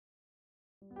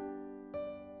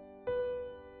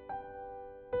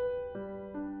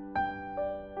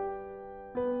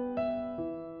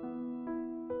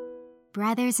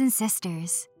brothers and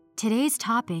sisters. Today's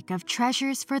topic of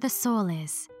Treasures for the Soul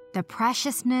is the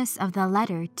preciousness of the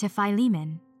letter to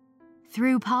Philemon.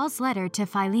 Through Paul's letter to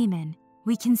Philemon,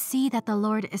 we can see that the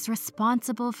Lord is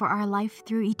responsible for our life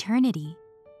through eternity.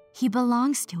 He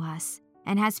belongs to us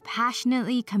and has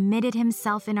passionately committed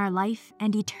himself in our life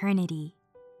and eternity.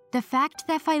 The fact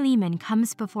that Philemon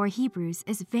comes before Hebrews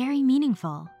is very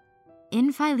meaningful.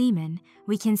 In Philemon,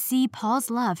 we can see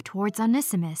Paul's love towards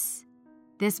Onesimus.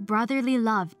 This brotherly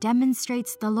love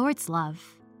demonstrates the Lord's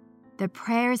love. The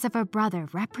prayers of a brother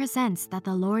represents that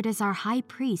the Lord is our high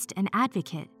priest and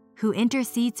advocate who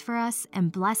intercedes for us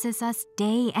and blesses us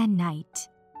day and night.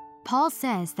 Paul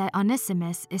says that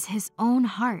Onesimus is his own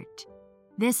heart.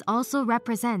 This also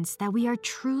represents that we are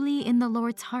truly in the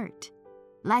Lord's heart.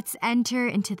 Let's enter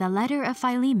into the letter of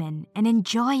Philemon and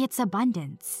enjoy its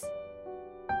abundance.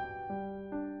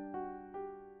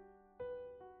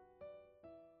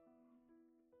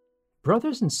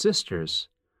 Brothers and sisters,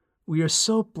 we are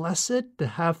so blessed to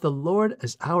have the Lord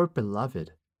as our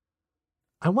beloved.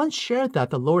 I once shared that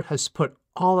the Lord has put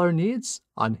all our needs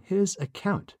on His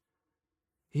account.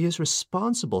 He is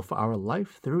responsible for our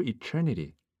life through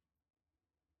eternity.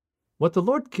 What the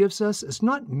Lord gives us is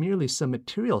not merely some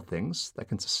material things that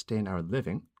can sustain our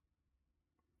living.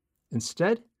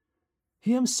 Instead,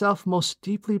 He Himself most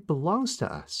deeply belongs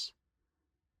to us.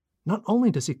 Not only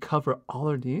does He cover all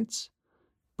our needs,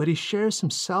 but He shares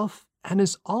Himself and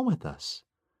His all with us,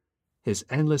 His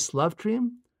endless love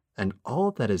dream and all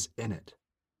that is in it.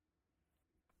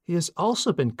 He has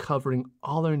also been covering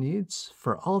all our needs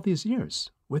for all these years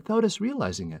without us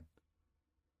realizing it.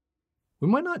 We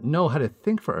might not know how to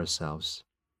think for ourselves,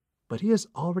 but He has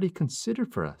already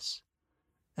considered for us,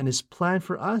 and His plan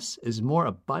for us is more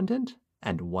abundant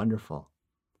and wonderful.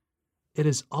 It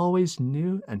is always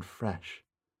new and fresh.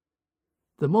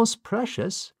 The most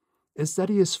precious is that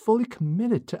He is fully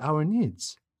committed to our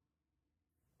needs.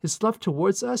 His love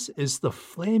towards us is the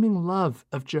flaming love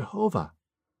of Jehovah.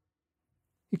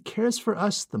 He cares for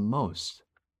us the most.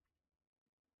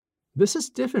 This is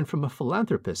different from a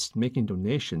philanthropist making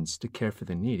donations to care for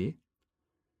the needy.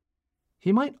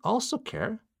 He might also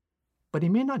care, but he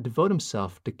may not devote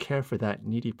himself to care for that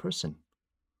needy person.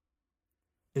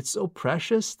 It's so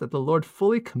precious that the Lord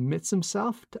fully commits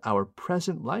Himself to our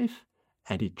present life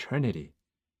and eternity.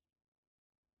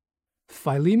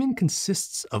 Philemon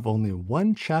consists of only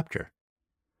one chapter.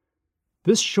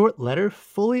 This short letter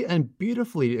fully and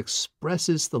beautifully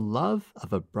expresses the love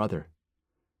of a brother.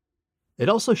 It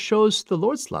also shows the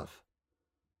Lord's love.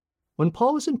 When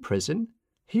Paul was in prison,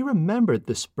 he remembered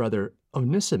this brother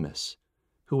Onesimus,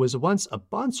 who was once a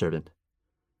bondservant.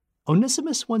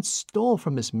 Onesimus once stole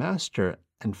from his master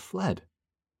and fled.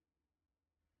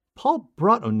 Paul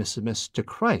brought Onesimus to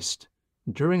Christ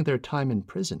during their time in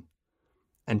prison,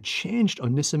 and changed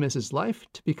Onesimus' life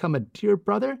to become a dear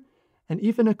brother and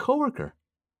even a co-worker.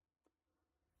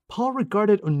 Paul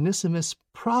regarded Onesimus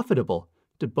profitable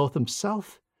to both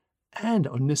himself and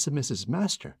Onesimus'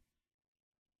 master.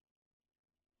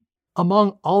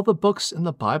 Among all the books in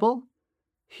the Bible,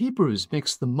 Hebrews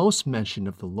makes the most mention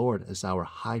of the Lord as our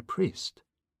high priest.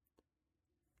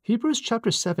 Hebrews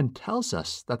chapter 7 tells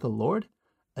us that the Lord,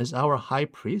 as our high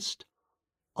priest,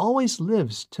 always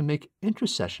lives to make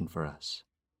intercession for us.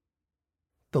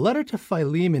 The letter to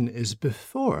Philemon is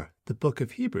before the book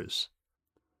of Hebrews.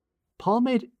 Paul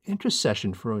made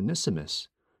intercession for Onesimus,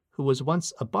 who was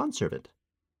once a bondservant.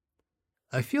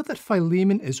 I feel that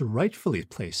Philemon is rightfully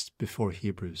placed before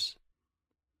Hebrews.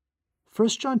 1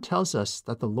 John tells us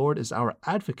that the Lord is our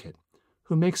advocate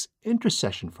who makes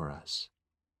intercession for us.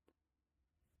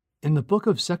 In the book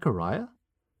of Zechariah,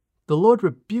 the Lord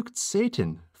rebuked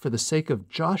Satan for the sake of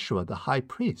Joshua the high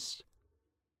priest.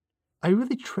 I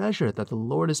really treasure that the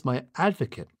Lord is my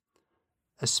advocate,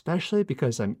 especially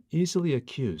because I'm easily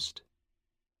accused.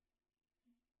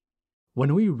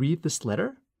 When we read this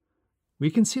letter,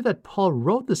 we can see that Paul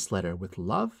wrote this letter with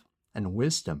love and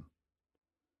wisdom.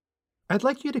 I'd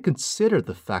like you to consider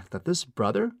the fact that this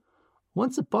brother,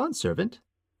 once a bondservant,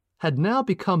 had now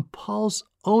become Paul's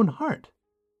own heart.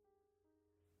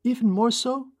 Even more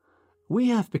so, we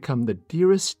have become the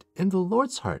dearest in the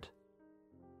Lord's heart.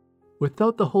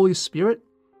 Without the Holy Spirit,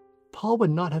 Paul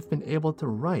would not have been able to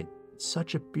write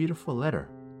such a beautiful letter.